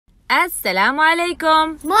السلام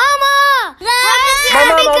عليكم. ماما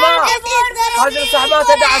هذه الصحبات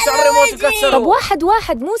دعس الريموت وكسروا. طب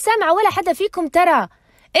واحد مو سامعة ولا حدا فيكم ترى.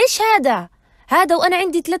 ايش هذا وأنا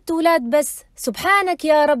عندي 3 أولاد بس. سبحانك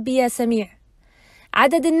يا ربي يا سميع.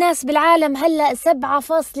 عدد الناس بالعالم هلأ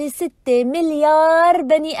 7.6 مليار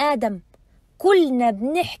بني آدم، كلنا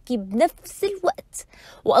بنحكي بنفس الوقت،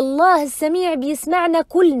 والله السميع بيسمعنا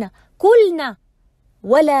كلنا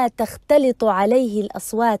ولا تختلط عليه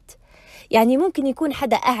الأصوات. يعني ممكن يكون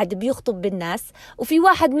حدا قاعد بيخطب بالناس وفي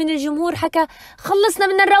واحد من الجمهور حكى خلصنا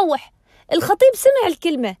بدنا نروح. الخطيب سمع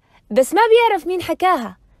الكلمة بس ما بيعرف مين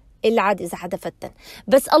حكاها إلا عاد إذا حدا فتن.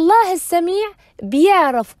 بس الله السميع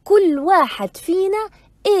بيعرف كل واحد فينا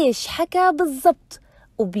إيش حكى بالضبط،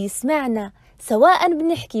 وبيسمعنا سواء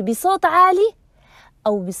بنحكي بصوت عالي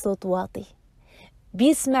أو بصوت واطي.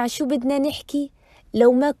 بيسمع شو بدنا نحكي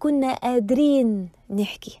لو ما كنا قادرين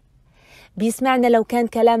نحكي، بيسمعنا لو كان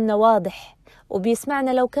كلامنا واضح،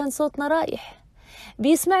 وبيسمعنا لو كان صوتنا رايح،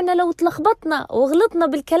 بيسمعنا لو تلخبطنا وغلطنا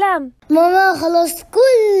بالكلام. ماما خلصت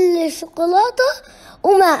كل الشوكولاتة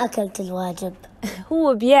وما أكلت الواجب.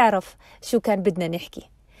 هو بيعرف شو كان بدنا نحكي.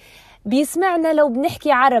 بيسمعنا لو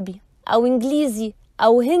بنحكي عربي أو إنجليزي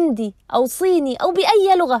أو هندي أو صيني أو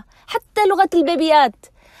بأي لغة، حتى لغة البيبيات،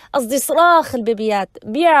 قصدي صراخ البيبيات،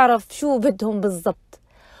 بيعرف شو بدهم بالضبط.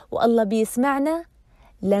 والله بيسمعنا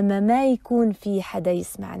لما ما يكون في حدا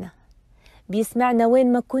يسمعنا. بيسمعنا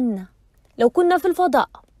وين ما كنا، لو كنا في الفضاء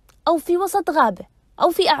أو في وسط غابة أو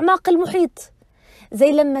في أعماق المحيط،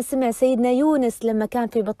 زي لما سمع سيدنا يونس لما كان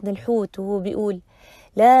في بطن الحوت وهو بيقول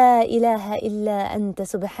لا إله إلا أنت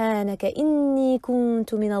سبحانك إني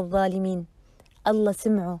كنت من الظالمين. الله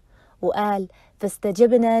سمعه وقال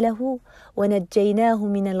فاستجبنا له ونجيناه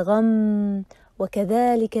من الغم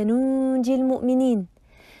وكذلك ننجي المؤمنين.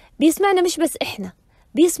 بيسمعنا مش بس إحنا،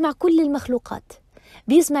 بيسمع كل المخلوقات.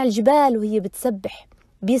 بيسمع الجبال وهي بتسبح،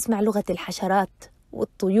 بيسمع لغة الحشرات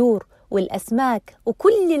والطيور والأسماك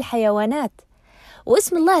وكل الحيوانات.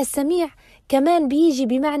 واسم الله السميع كمان بيجي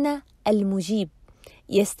بمعنى المجيب،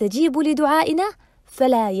 يستجيب لدعائنا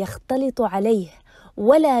فلا يختلط عليه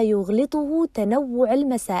ولا يغلطه تنوع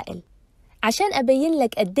المسائل. عشان أبين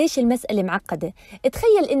لك قديش المسألة معقدة،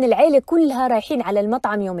 اتخيل إن العيلة كلها رايحين على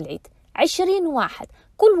المطعم يوم العيد، 20 واحد،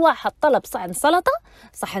 كل واحد طلب صحن سلطة،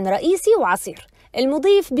 صحن رئيسي وعصير.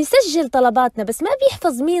 المضيف بيسجل طلباتنا بس ما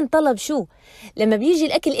بيحفظ مين طلب شو. لما بيجي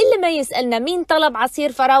الأكل إلا ما يسألنا مين طلب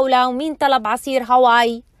عصير فراولة ومين طلب عصير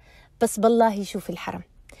هواي. بس بالله شوف الحرم،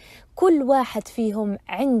 كل واحد فيهم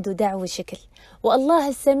عنده دعوة شكل، والله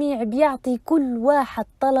السميع بيعطي كل واحد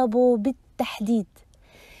طلبه بالتحديد.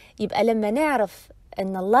 يبقى لما نعرف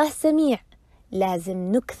أن الله سميع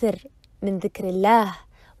لازم نكثر من ذكر الله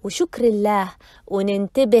وشكر الله،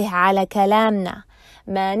 وننتبه على كلامنا،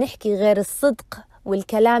 ما نحكي غير الصدق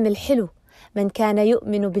والكلام الحلو. من كان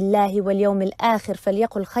يؤمن بالله واليوم الآخر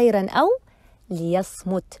فليقل خيرا أو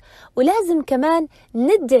ليصمت. ولازم كمان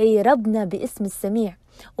ندعي ربنا باسم السميع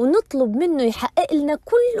ونطلب منه يحقق لنا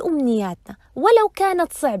كل أمنياتنا ولو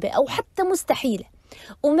كانت صعبة أو حتى مستحيلة.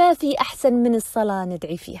 وما في أحسن من الصلاة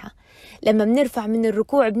ندعي فيها. لما بنرفع من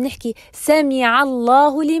الركوع بنحكي سمع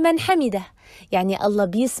الله لمن حمده، يعني الله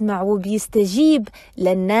بيسمع وبيستجيب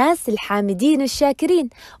للناس الحامدين الشاكرين.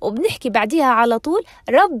 وبنحكي بعدها على طول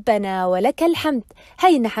ربنا ولك الحمد،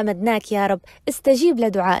 هينا حمدناك يا رب، استجيب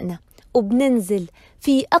لدعائنا. وبننزل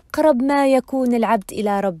في أقرب ما يكون العبد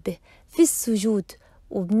إلى ربه في السجود،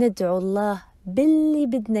 وبندعو الله باللي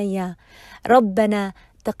بدنا إياه. ربنا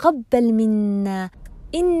تقبل منا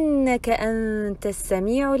إنك أنت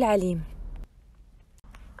السميع العليم.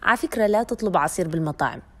 على فكرة لا تطلب عصير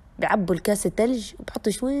بالمطاعم، بيعبوا الكاسة تلج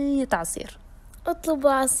وبحطوا شوية عصير.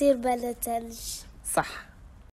 اطلبوا عصير بلا تلج. صح.